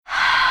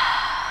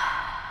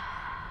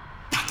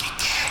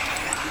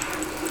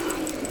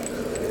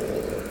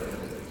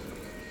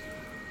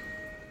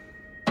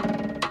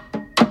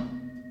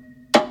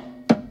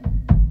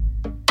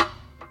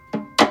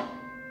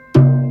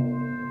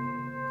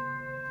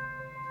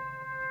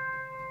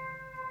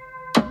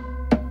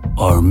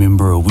I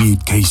remember a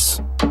weird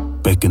case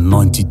back in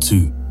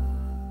 '92.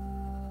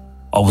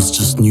 I was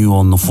just new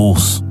on the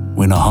force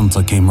when a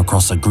hunter came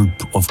across a group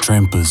of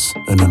trampers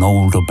in an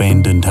old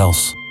abandoned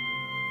house.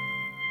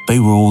 They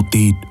were all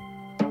dead.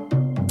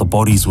 The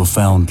bodies were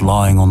found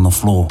lying on the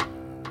floor,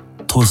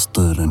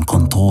 twisted and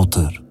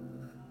contorted.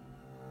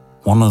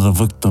 One of the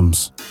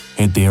victims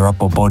had their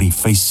upper body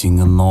facing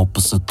in the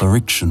opposite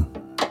direction.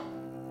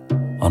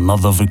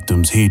 Another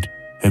victim's head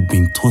had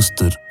been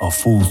twisted a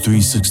full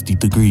 360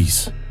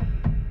 degrees.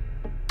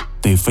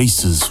 Their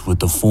faces were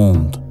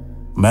deformed,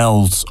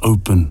 mouths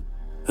open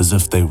as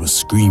if they were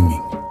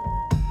screaming.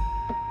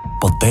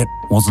 But that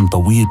wasn't the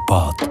weird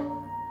part.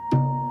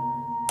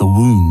 The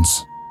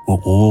wounds were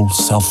all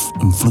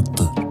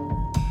self-inflicted.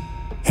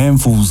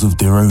 Handfuls of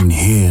their own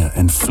hair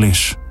and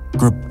flesh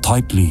gripped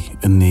tightly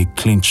in their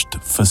clenched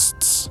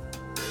fists.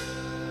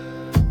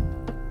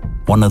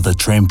 One of the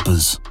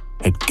trampers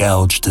had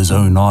gouged his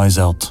own eyes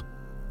out,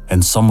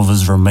 and some of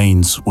his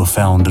remains were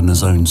found in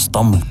his own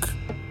stomach.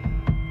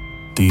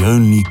 The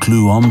only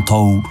clue I'm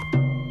told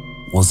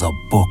was a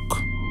book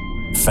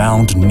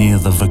found near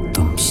the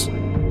victims.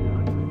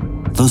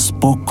 This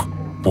book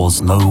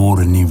was no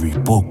ordinary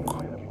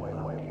book.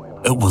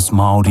 It was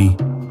Māori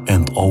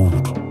and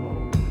old,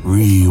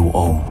 real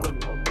old.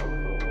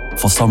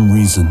 For some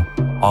reason,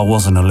 I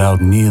wasn't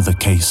allowed near the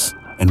case,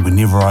 and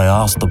whenever I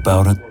asked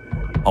about it,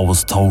 I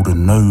was told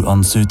in no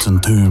uncertain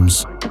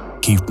terms,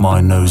 keep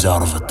my nose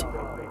out of it.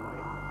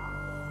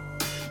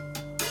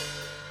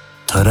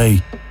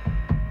 Today,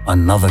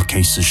 another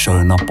case has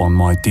shown up on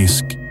my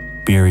desk,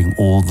 bearing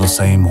all the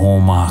same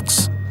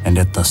hallmarks and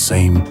at the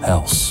same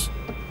house.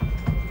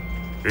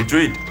 Hey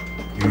Dread,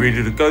 you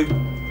ready to go?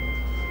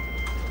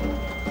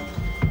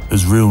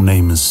 His real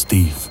name is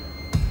Steve.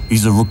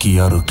 He's a rookie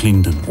out of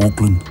Clendon,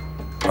 Auckland,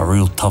 a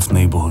real tough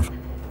neighbourhood.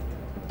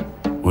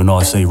 When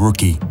I say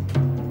rookie,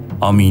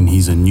 I mean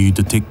he's a new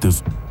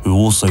detective who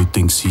also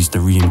thinks he's the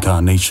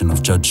reincarnation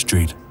of Judge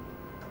Dredd.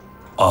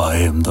 I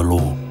am the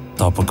law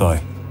type of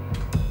guy.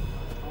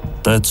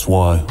 That's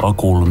why I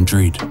call him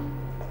Dredd.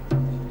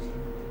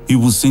 He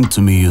was sent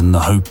to me in the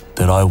hope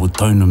that I would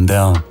tone him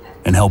down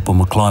and help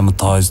him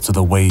acclimatise to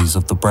the ways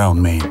of the brown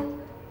man.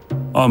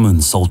 I'm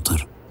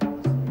insulted.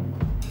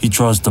 He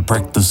tries to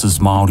practice his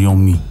Māori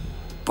on me,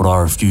 but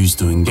I refuse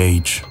to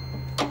engage.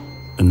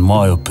 In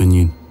my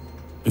opinion,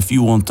 if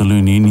you want to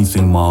learn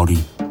anything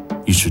Māori,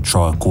 you should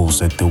try a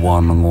course at Te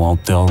Wānanga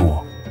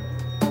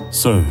Aotearoa.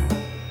 So,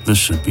 this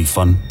should be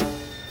fun.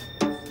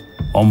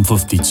 I'm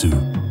 52.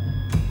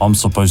 I'm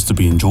supposed to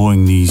be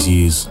enjoying these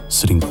years,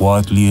 sitting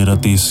quietly at a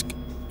desk,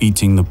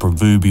 eating the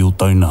proverbial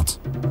donut,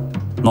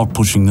 not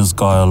pushing this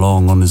guy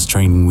along on his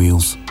training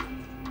wheels.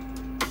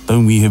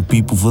 Don't we have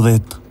people for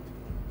that?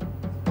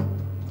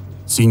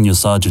 Senior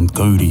Sergeant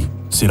Cody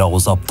said I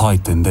was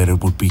uptight and that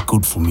it would be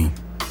good for me.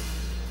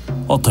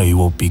 I'll tell you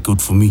what would be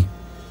good for me.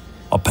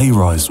 A pay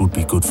rise would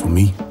be good for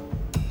me.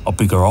 A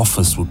bigger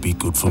office would be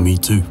good for me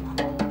too.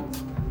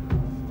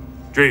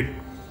 Dread,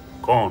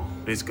 come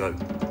on, let's go.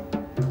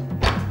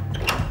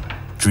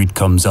 Dredd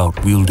comes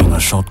out wielding a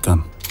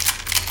shotgun.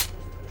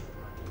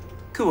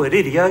 Kua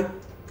rerio.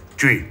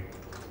 Dread,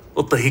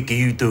 what the heck are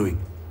you doing?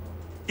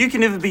 You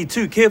can never be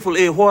too careful,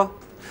 e hoa.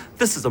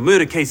 This is a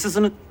murder case,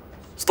 isn't it?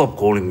 Stop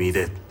calling me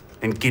that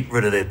and get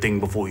rid of that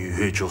thing before you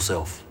hurt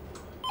yourself.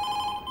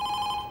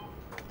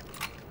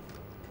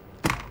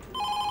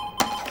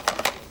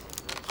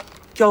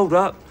 Kia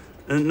ora,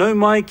 no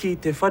mai ki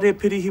te whare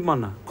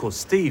pirihimana, ko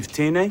Steve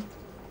tēnei.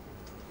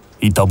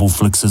 He double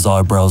flicks his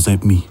eyebrows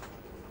at me.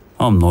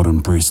 I'm not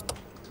impressed.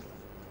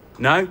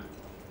 No,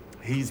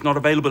 he's not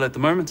available at the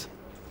moment.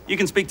 You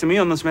can speak to me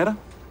on this matter.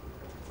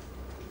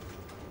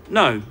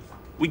 No,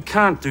 we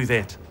can't do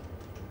that.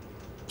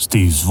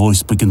 Steve's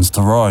voice begins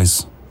to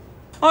rise.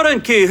 I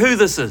don't care who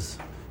this is.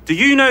 Do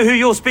you know who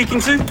you're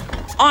speaking to?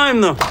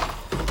 I'm the...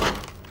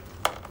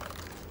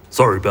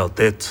 Sorry about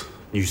that,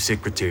 new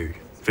secretary.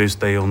 First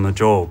day on the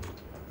job.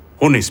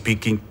 Hone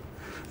speaking.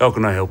 How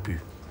can I help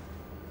you?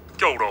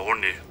 Kia ora,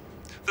 Hone.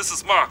 This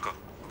is Marka.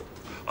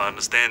 I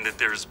understand that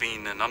there has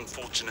been an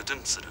unfortunate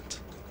incident.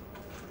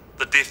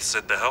 The deaths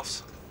at the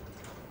house.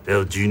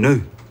 How do you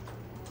know?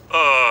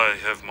 I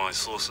have my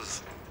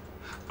sources.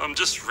 I'm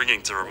just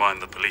ringing to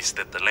remind the police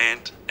that the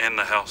land and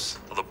the house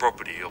are the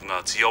property of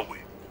Ngāti Awe.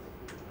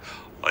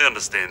 I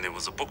understand there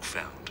was a book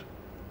found.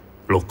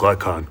 Look, I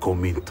can't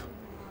comment.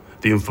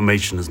 The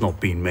information has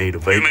not been made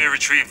available. You may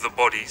retrieve the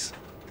bodies,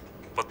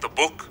 but the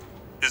book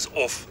is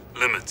off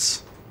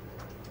limits.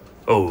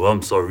 Oh,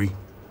 I'm sorry.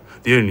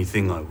 The only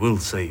thing I will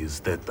say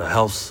is that the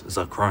house is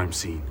a crime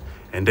scene,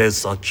 and as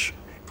such,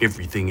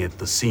 everything at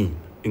the scene,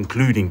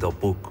 including the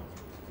book,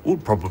 will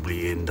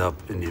probably end up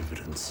in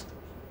evidence.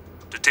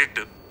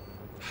 Detective,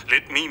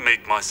 let me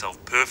make myself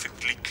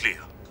perfectly clear.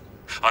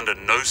 Under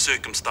no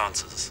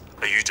circumstances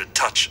are you to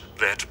touch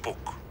that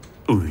book.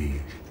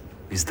 Ui,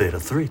 is that a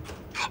threat?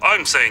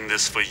 I'm saying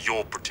this for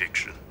your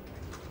protection.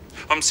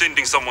 I'm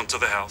sending someone to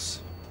the house.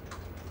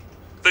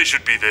 They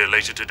should be there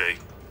later today.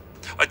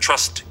 I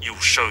trust you'll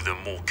show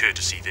them more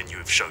courtesy than you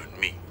have shown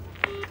me.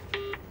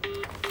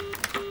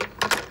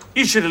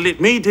 You should have let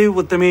me deal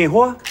with them,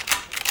 hoa.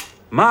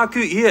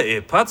 Māku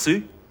ia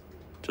patsu.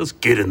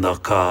 Just get in the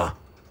car.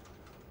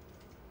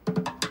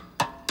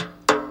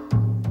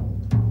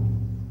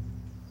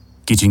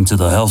 Getting to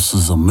the house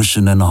is a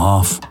mission and a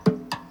half.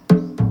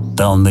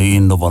 Down the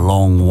end of a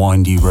long,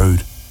 windy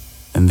road,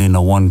 and then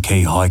a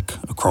 1K hike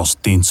across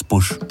dense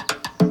bush.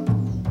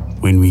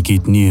 When we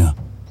get near,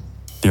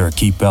 there are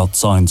keep out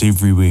signs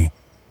everywhere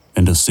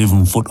and a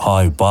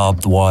 7-foot-high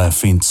barbed wire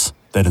fence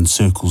that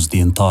encircles the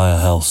entire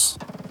house.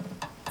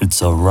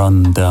 It's a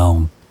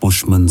run-down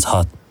bushman's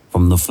hut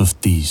from the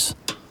 50s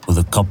with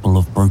a couple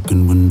of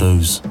broken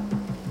windows,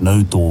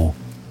 no door,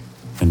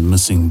 and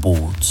missing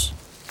boards.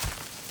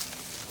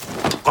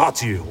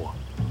 Kāti hoa.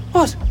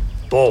 What?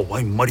 Tō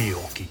wai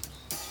marioki.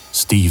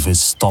 Steve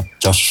has stopped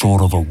just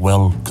short of a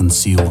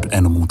well-concealed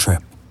animal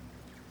trap.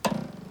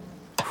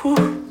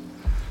 Whew.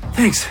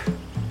 Thanks.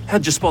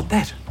 How'd you spot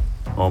that?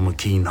 I'm a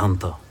keen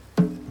hunter.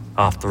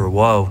 After a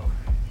while,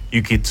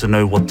 you get to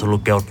know what to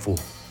look out for.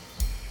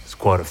 There's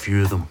quite a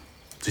few of them.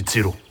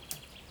 Titiro.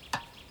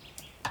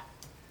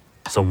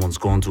 Someone's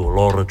gone to a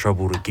lot of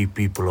trouble to keep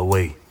people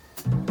away.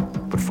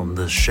 But from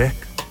this shack,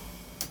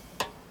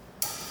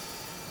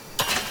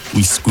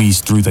 we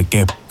squeeze through the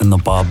gap in the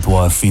barbed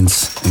wire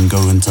fence and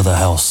go into the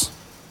house.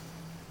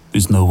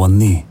 There's no one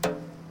there.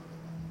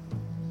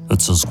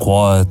 It's as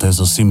quiet as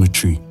a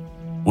cemetery,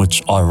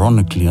 which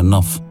ironically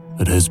enough,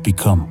 it has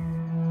become.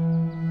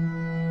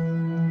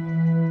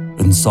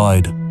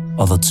 Inside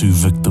are the two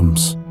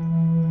victims,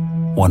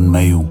 one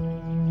male,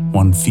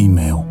 one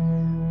female.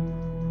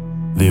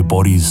 Their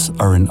bodies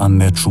are in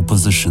unnatural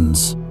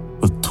positions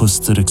with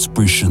twisted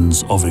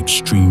expressions of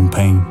extreme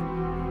pain.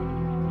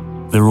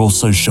 They're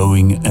also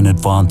showing an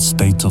advanced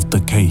state of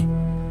decay.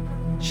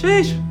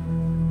 Sheesh.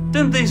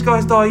 Didn't these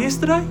guys die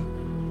yesterday?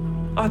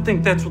 I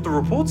think that's what the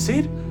report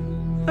said.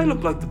 They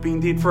look like they've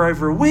been dead for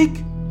over a week.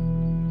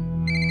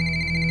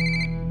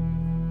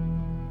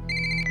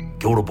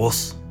 Kia ora,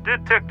 boss.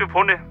 Detective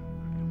Hone,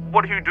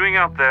 what are you doing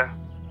out there?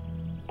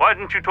 Why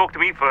didn't you talk to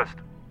me first?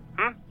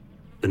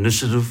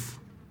 Initiative?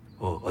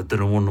 Oh, I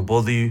didn't want to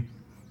bother you.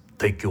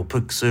 Take your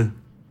pick, sir.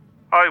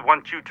 I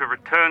want you to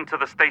return to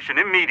the station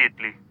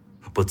immediately.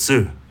 But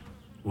sir,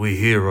 we're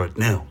here right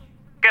now.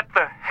 Get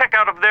the heck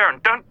out of there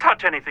and don't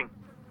touch anything.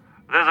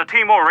 There's a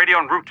team already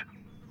en route.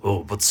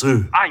 Oh, but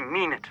sir... I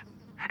mean it.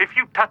 If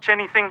you touch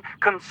anything,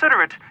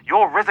 consider it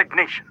your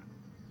resignation.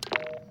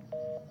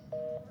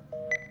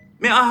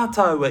 Me aha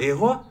taua e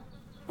hoa?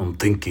 I'm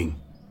thinking.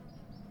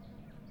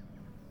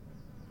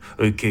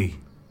 Okay,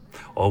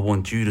 I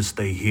want you to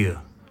stay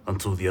here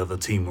until the other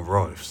team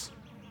arrives.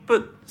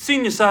 But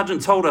Senior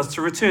Sergeant told us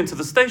to return to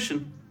the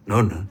station.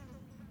 No.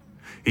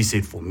 He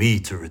said for me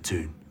to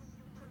return.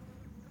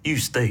 You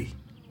stay.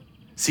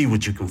 See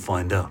what you can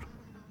find out.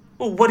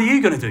 Well, what are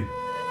you going to do?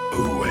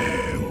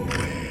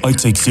 I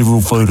take several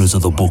photos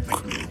of the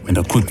book and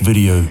a quick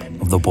video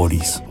of the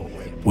bodies.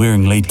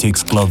 Wearing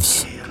latex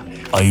gloves,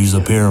 I use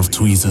a pair of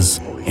tweezers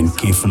and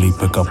carefully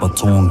pick up a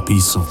torn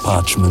piece of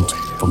parchment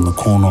from the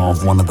corner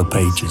of one of the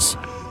pages,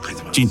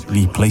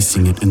 gently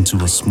placing it into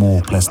a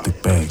small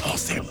plastic bag.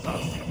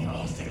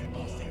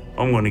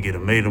 I'm going to get a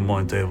mate of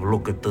mine to have a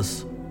look at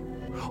this.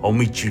 I'll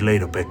meet you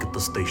later back at the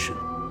station.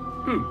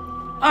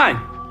 Ai,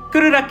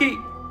 kururaki.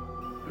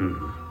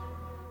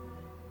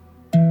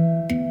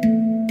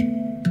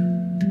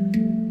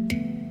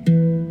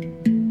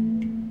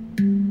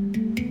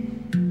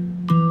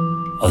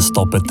 I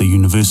stop at the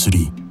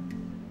university.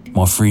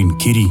 My friend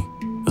Kitty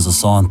is a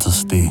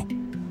scientist there,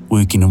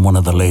 working in one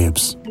of the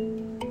labs.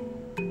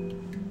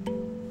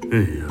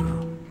 Hey,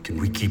 can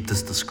we keep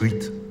this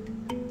discreet?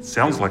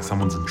 Sounds like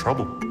someone's in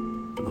trouble.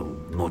 No,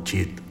 not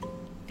yet.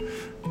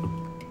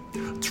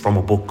 It's from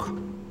a book.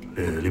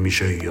 Let me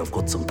show you. I've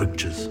got some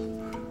pictures.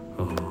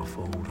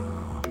 Folder,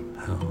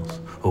 house.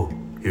 Oh,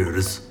 here it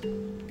is.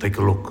 Take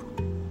a look.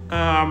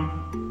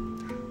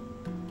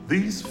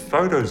 These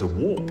photos are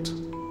warped.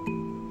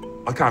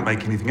 I can't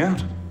make anything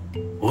out.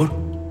 What?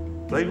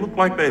 They look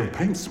like they have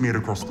paint smeared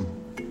across them.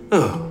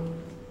 Oh.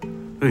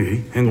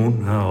 Hey, hang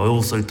on. I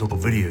also took a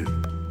video.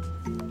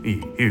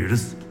 Here it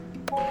is.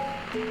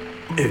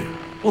 Yeah,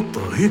 what the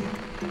heck?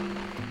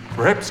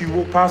 Perhaps you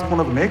walked past one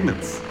of the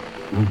magnets.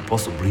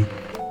 Possibly.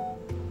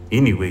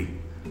 Anyway,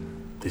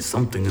 there's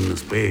something in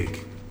this bag.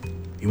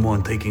 You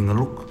mind taking a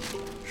look?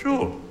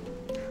 Sure.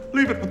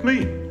 Leave it with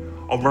me.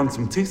 I'll run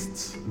some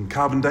tests and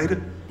carbon date it.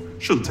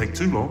 Shouldn't take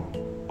too long.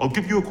 I'll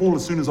give you a call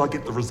as soon as I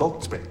get the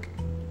results back.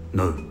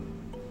 No.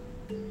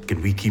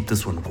 Can we keep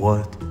this one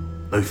quiet?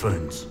 No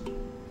phones.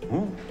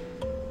 Oh,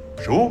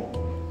 sure.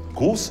 Of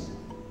course.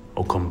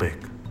 I'll come back.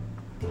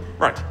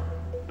 Right.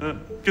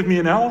 Give me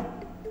an hour.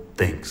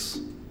 Thanks.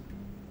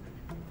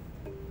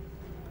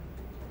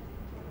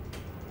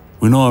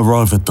 When I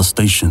arrive at the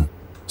station,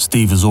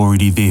 Steve is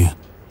already there,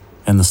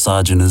 and the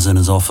sergeant is in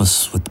his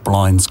office with the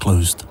blinds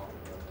closed.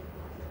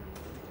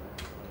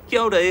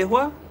 Kia ora e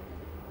hoa?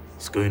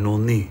 What's going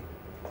on there?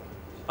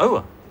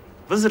 Oh,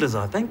 visitors,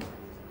 I think.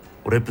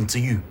 What happened to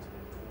you?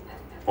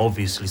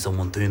 Obviously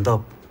someone turned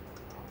up.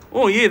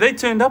 Oh, yeah, they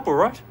turned up all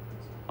right.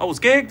 I was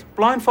gagged,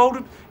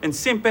 blindfolded, and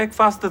sent back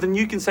faster than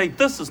you can say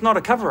this is not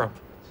a cover-up.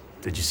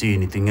 Did you see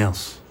anything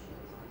else?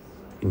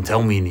 You can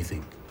tell me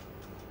anything?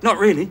 Not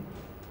really.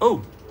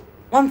 Oh,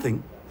 one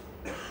thing.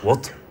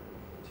 What?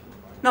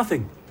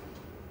 Nothing.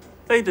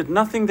 They did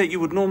nothing that you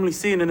would normally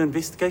see in an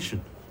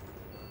investigation.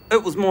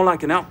 It was more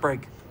like an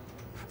outbreak.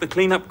 The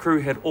cleanup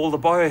crew had all the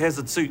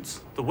biohazard suits,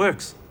 the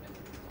works.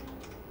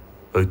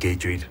 Okay,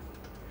 Dreed.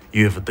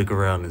 You have a dig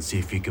around and see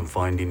if you can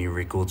find any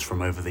records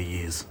from over the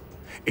years.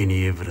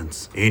 Any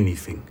evidence,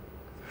 anything.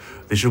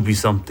 There should be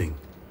something.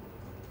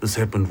 This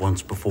happened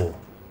once before,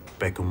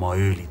 back in my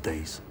early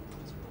days.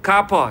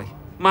 Kāpai,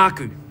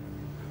 Māku,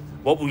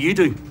 what will you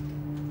do?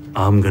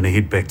 I'm gonna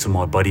head back to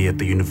my buddy at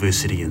the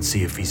university and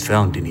see if he's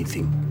found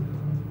anything.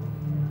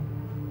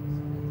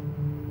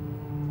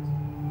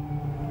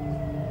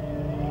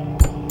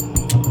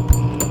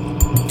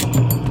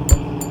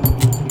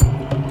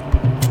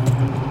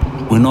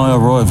 When I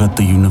arrive at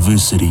the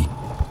university,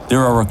 there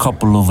are a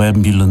couple of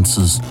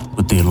ambulances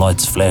with their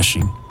lights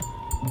flashing.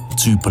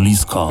 2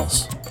 police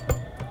cars.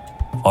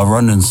 I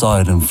run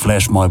inside and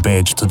flash my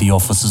badge to the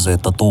officers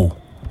at the door.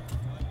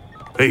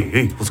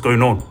 Hey, what's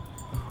going on?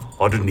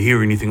 I didn't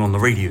hear anything on the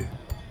radio.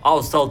 I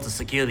was told to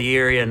secure the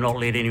area and not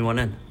let anyone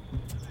in.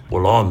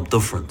 Well, I'm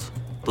different.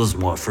 This is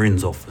my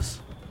friend's office.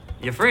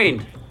 Your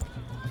friend?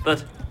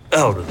 But...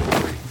 Out of the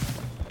way.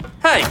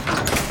 Hey!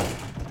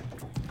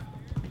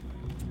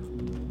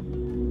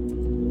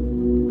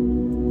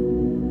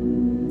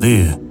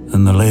 There,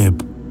 in the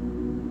lab,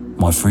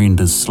 my friend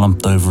is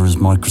slumped over his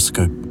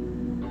microscope,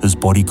 his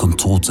body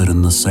contorted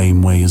in the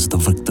same way as the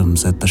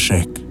victims at the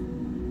shack.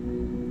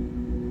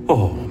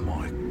 Oh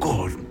my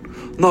God,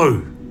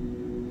 no!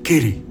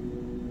 Kitty!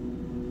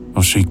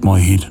 I shake my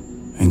head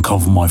and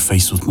cover my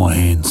face with my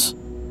hands.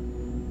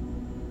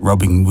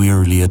 Rubbing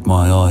wearily at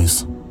my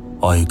eyes,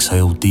 I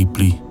exhale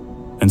deeply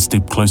and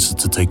step closer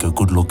to take a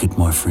good look at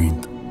my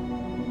friend.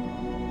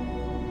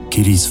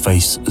 Kitty's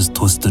face is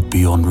twisted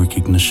beyond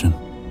recognition.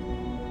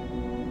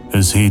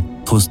 His head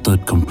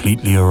twisted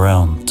completely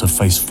around to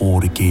face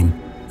forward again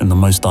in the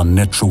most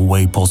unnatural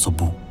way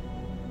possible.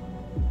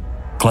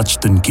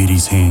 Clutched in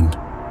Kitty's hand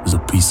is a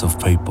piece of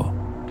paper.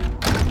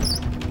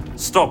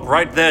 Stop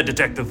right there,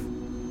 detective.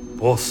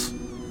 Boss,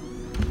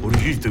 what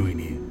are you doing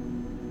here?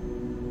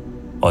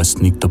 I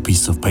sneaked a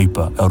piece of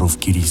paper out of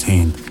Kitty's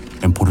hand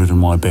and put it in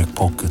my back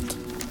pocket.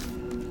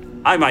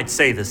 I might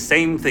say the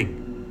same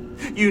thing.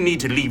 You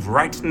need to leave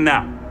right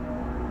now.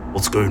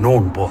 What's going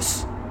on,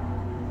 boss?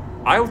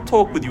 I'll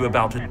talk with you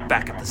about it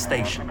back at the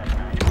station.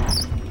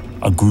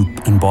 A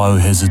group in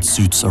biohazard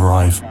suits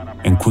arrive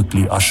and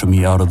quickly usher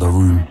me out of the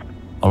room,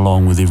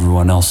 along with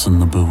everyone else in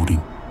the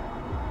building.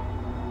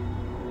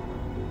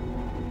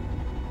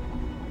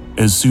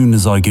 As soon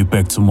as I get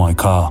back to my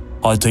car,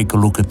 I take a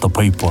look at the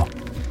paper.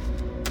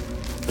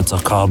 It's a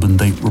carbon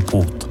date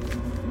report.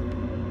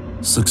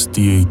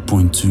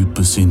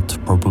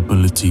 68.2%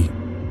 probability.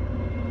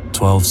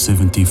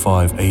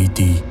 1275 AD.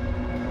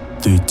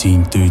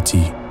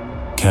 1330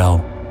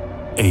 Cal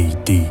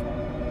AD.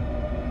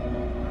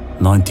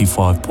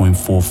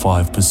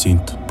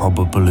 95.45%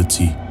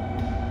 probability.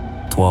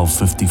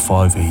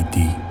 1255 AD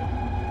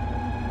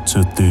to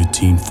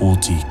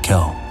 1340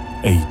 Cal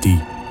AD.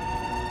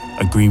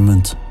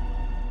 Agreement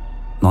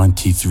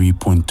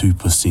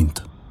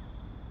 93.2%.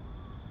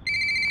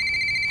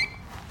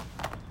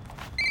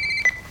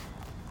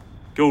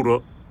 Kia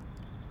ora.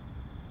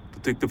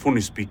 Detective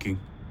Hone speaking.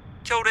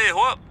 Kia ora,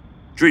 hoa.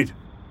 Dreed.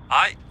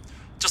 Aye.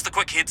 Just a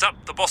quick heads up,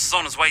 the boss is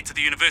on his way to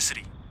the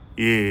university.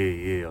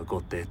 Yeah, I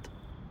got that.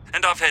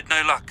 And I've had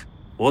no luck.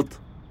 What?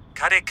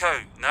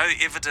 Kareko, no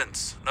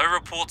evidence, no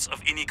reports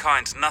of any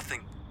kind,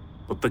 nothing.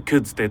 But the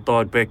kids that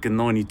died back in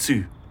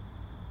 92,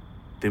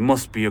 there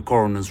must be a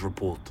coroner's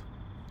report.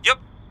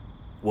 Yep.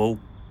 Well,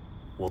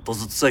 what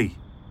does it say?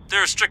 They're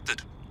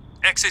restricted.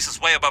 Access is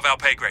way above our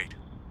pay grade.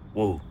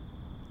 Whoa,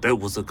 that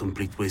was a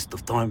complete waste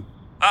of time.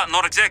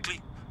 Not exactly.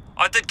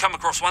 I did come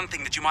across one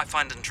thing that you might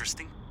find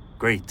interesting.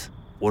 Great.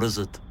 What is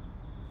it?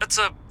 It's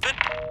a vid...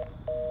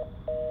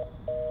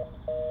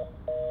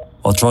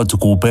 I tried to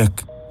call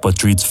back, but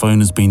Dreed's phone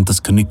has been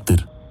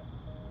disconnected.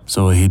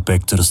 So I head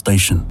back to the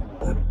station.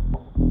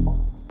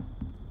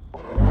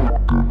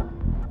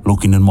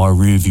 Looking in my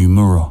rearview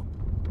mirror,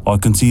 I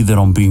can see that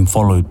I'm being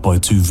followed by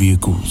 2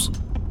 vehicles.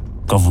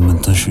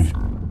 Government issue.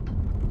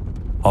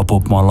 I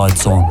put my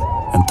lights on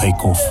and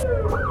take off.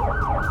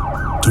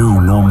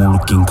 2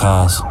 normal-looking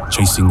cars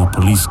chasing a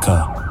police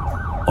car.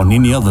 On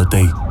any other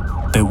day,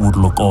 that would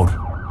look odd.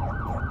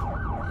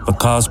 The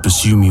cars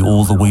pursue me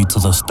all the way to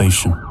the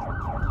station.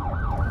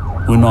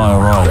 When I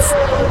arrive,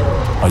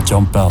 I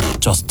jump out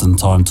just in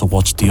time to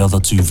watch the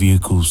other 2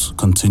 vehicles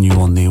continue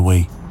on their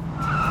way.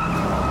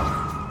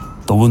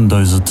 The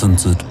windows are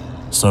tinted,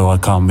 so I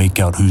can't make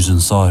out who's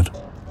inside.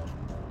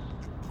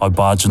 I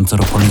barge into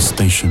the police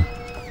station.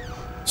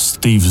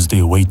 Steve is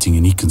there waiting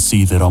and he can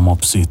see that I'm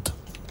upset.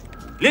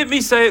 Let me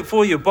say it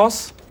for you,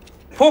 boss.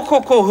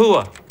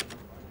 Pukapuka.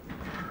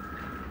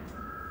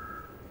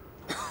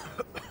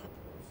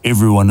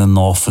 Everyone in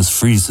the office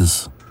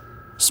freezes,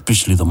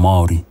 especially the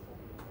Māori.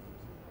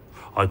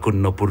 I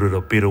couldn't have put it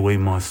a better way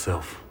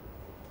myself.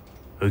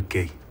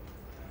 Okay.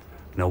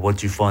 Now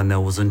what'd you find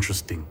that was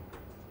interesting?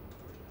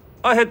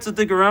 I had to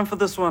dig around for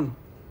this one,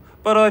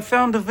 but I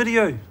found a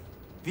video.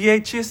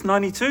 VHS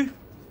 92.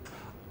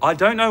 I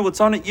don't know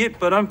what's on it yet,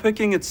 but I'm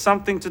picking it's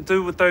something to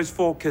do with those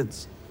 4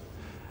 kids.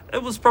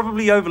 It was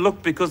probably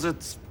overlooked because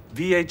it's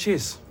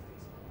VHS.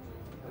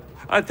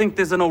 I think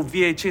there's an old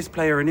VHS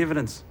player in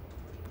evidence.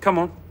 Come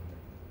on.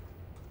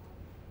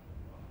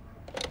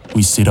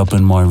 We set up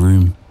in my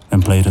room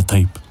and played a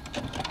tape.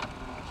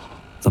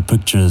 The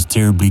picture is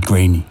terribly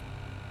grainy.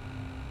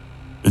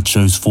 It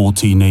shows 4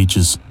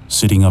 teenagers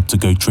setting up to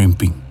go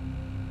tramping,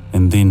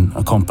 and then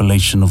a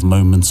compilation of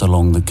moments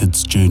along the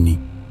kids' journey.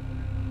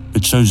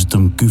 It shows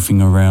them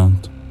goofing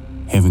around,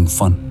 having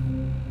fun.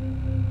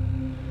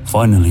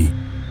 Finally,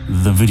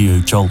 the video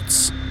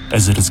jolts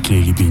as it has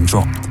clearly been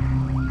dropped,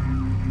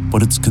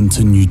 but it's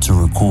continued to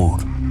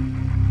record.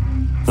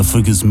 The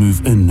figures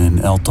move in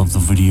and out of the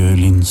video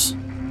lens.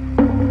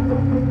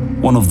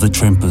 One of the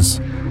trampers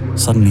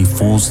suddenly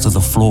falls to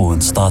the floor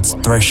and starts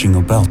thrashing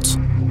about,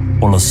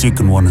 while a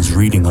second one is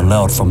reading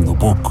aloud from the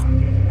book.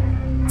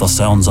 The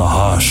sounds are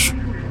harsh,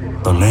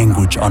 the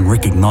language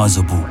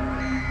unrecognizable.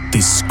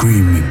 They're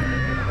screaming.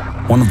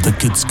 One of the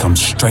kids comes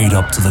straight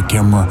up to the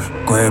camera,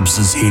 grabs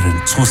his head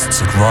and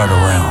twists it right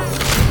around.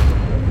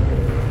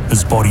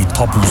 His body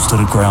topples to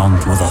the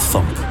ground with a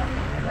thump.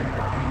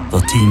 The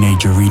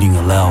teenager reading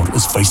aloud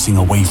is facing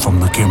away from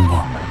the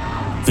camera.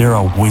 There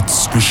are wet,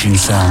 squishing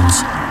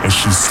sounds as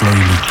she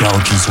slowly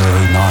gouges her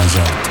own eyes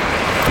out.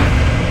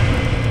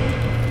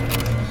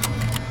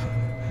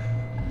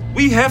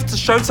 We have to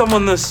show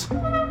someone this.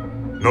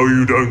 No,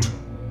 you don't.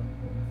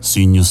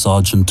 Senior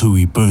Sergeant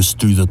Tui bursts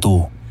through the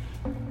door.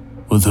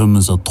 With him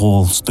is a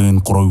tall,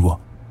 stern koroua.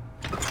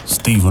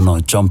 Steve and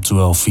I jump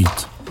to our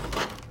feet.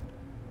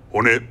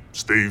 Hone,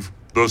 Steve,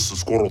 this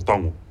is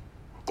Korotango.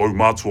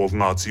 Kaumatu of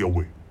Ngāti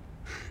Awe.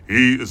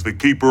 He is the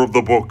keeper of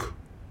the book.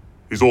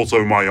 He's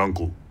also my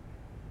uncle.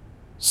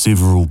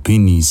 Several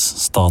pennies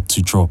start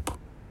to drop.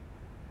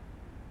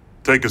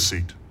 Take a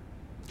seat.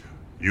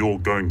 You're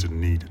going to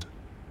need it.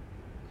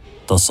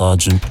 The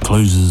sergeant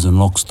closes and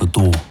locks the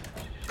door.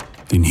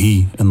 Then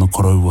he and the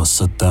koroua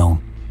sit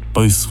down,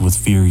 both with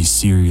very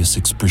serious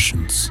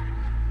expressions.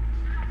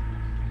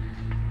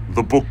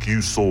 The book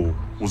you saw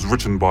was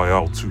written by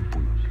our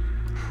tupuna,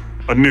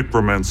 a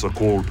necromancer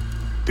called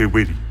Te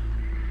Weri.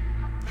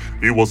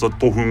 He was a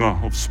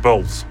tohunga of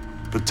spells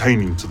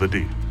pertaining to the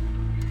dead.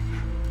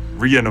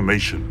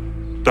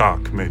 Reanimation,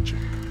 dark magic,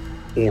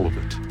 all of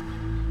it.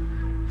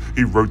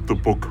 He wrote the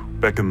book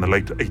back in the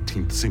late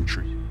 18th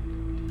century.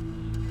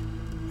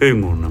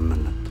 Hang on a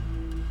minute.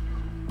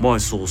 My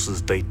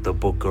sources date the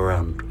book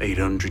around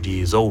 800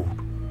 years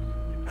old.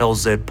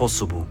 How's that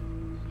possible?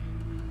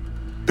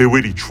 Te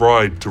Weri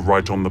tried to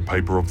write on the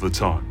paper of the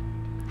time,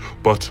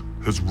 but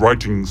his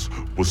writings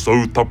were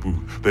so tapu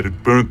that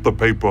it burnt the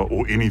paper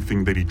or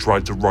anything that he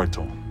tried to write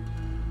on.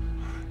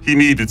 He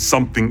needed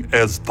something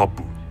as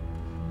tapu.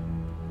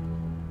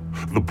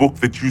 The book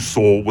that you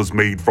saw was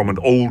made from an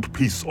old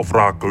piece of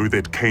rako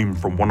that came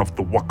from one of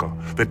the waka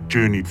that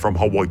journeyed from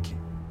Hawaii.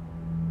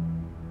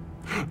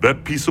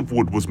 That piece of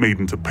wood was made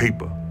into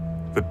paper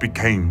that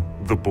became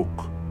the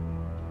book.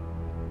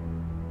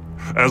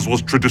 As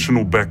was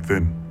traditional back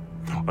then,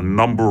 a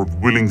number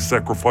of willing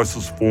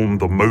sacrifices formed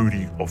the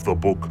Māori of the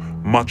book,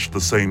 much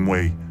the same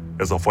way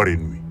as a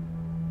wharenui.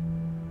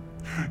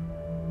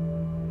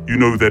 You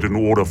know that in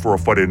order for a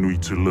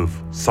wharenui to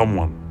live,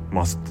 someone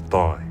must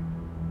die.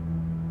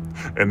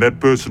 And that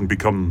person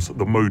becomes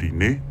the Māori,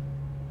 ne?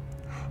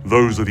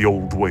 Those are the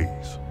old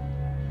ways.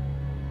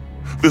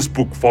 This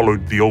book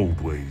followed the old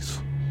ways.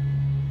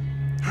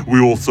 We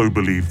also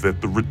believe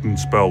that the written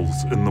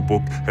spells in the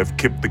book have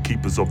kept the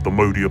keepers of the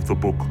Māori of the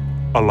book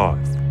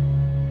alive.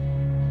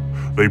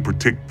 They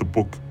protect the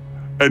book,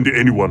 and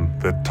anyone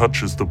that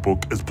touches the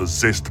book is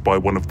possessed by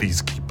one of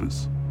these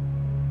keepers.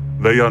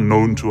 They are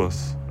known to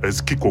us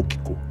as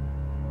kiko,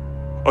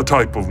 a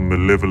type of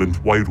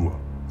malevolent wairua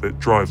that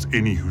drives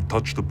any who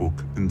touch the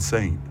book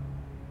insane.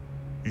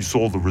 You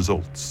saw the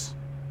results.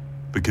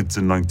 The kids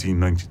in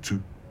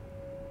 1992,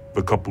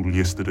 the couple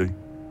yesterday.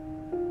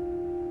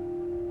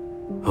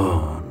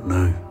 Oh,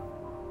 no.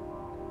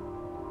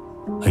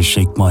 I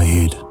shake my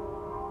head,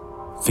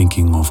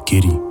 thinking of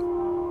Kitty.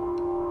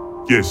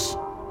 Yes,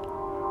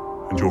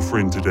 and your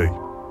friend today.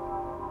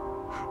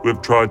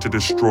 We've tried to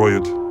destroy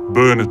it,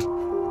 burn it,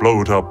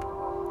 blow it up,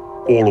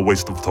 all a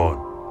waste of time.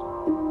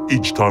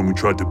 Each time we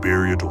tried to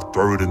bury it or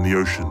throw it in the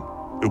ocean,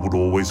 it would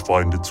always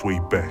find its way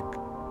back.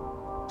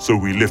 So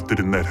we left it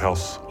in that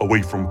house,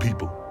 away from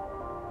people.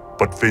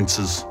 But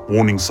fences,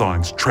 warning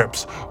signs,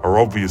 traps are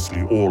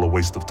obviously all a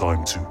waste of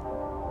time too.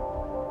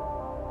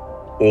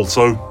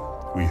 Also,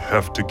 we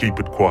have to keep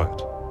it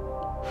quiet.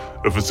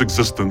 If its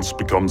existence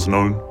becomes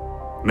known,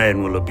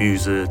 Man will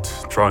abuse it,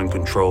 try and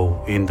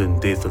control, end in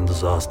death and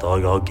disaster.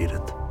 I get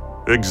it.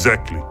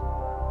 exactly.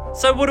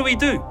 So what do we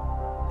do?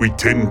 We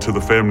tend to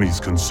the families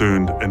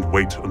concerned and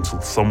wait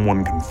until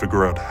someone can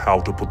figure out how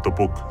to put the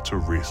book to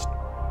rest.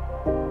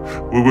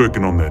 We're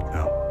working on that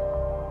now.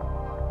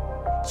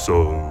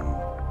 So,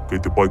 kei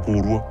te pai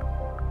kōrua?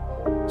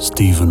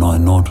 Steve and I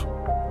nod,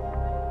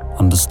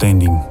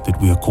 understanding that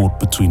we are caught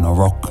between a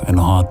rock and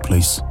a hard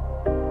place.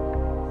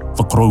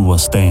 Whakaroa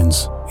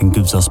stands and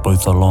gives us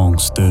both a long,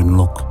 stern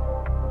look.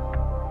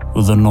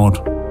 With a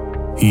nod,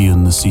 he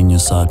and the senior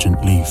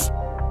sergeant leave.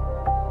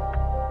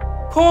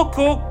 Ko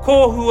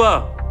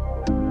kohua.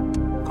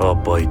 Ka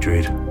pai,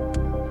 Dread.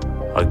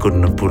 I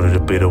couldn't have put it a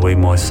better way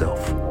myself.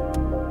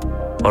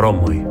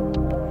 Aramai,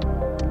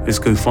 let's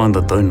go find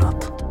the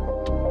donut.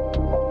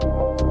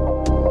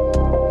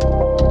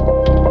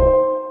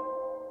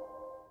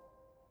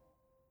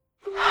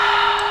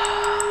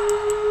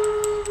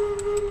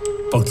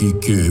 Paki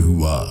ke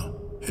hua,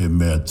 he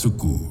mea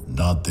tuku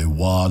nā te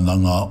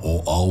wānanga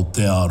o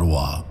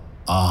Aotearoa,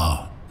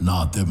 nā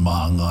te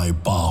māngai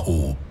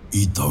pāho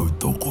I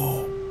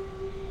tautoko.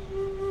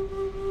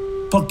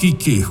 Paki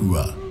ke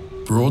hua,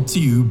 brought to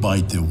you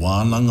by te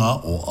wānanga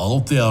o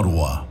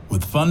Aotearoa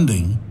with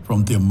funding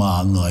from te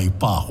māngai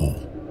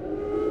pāho.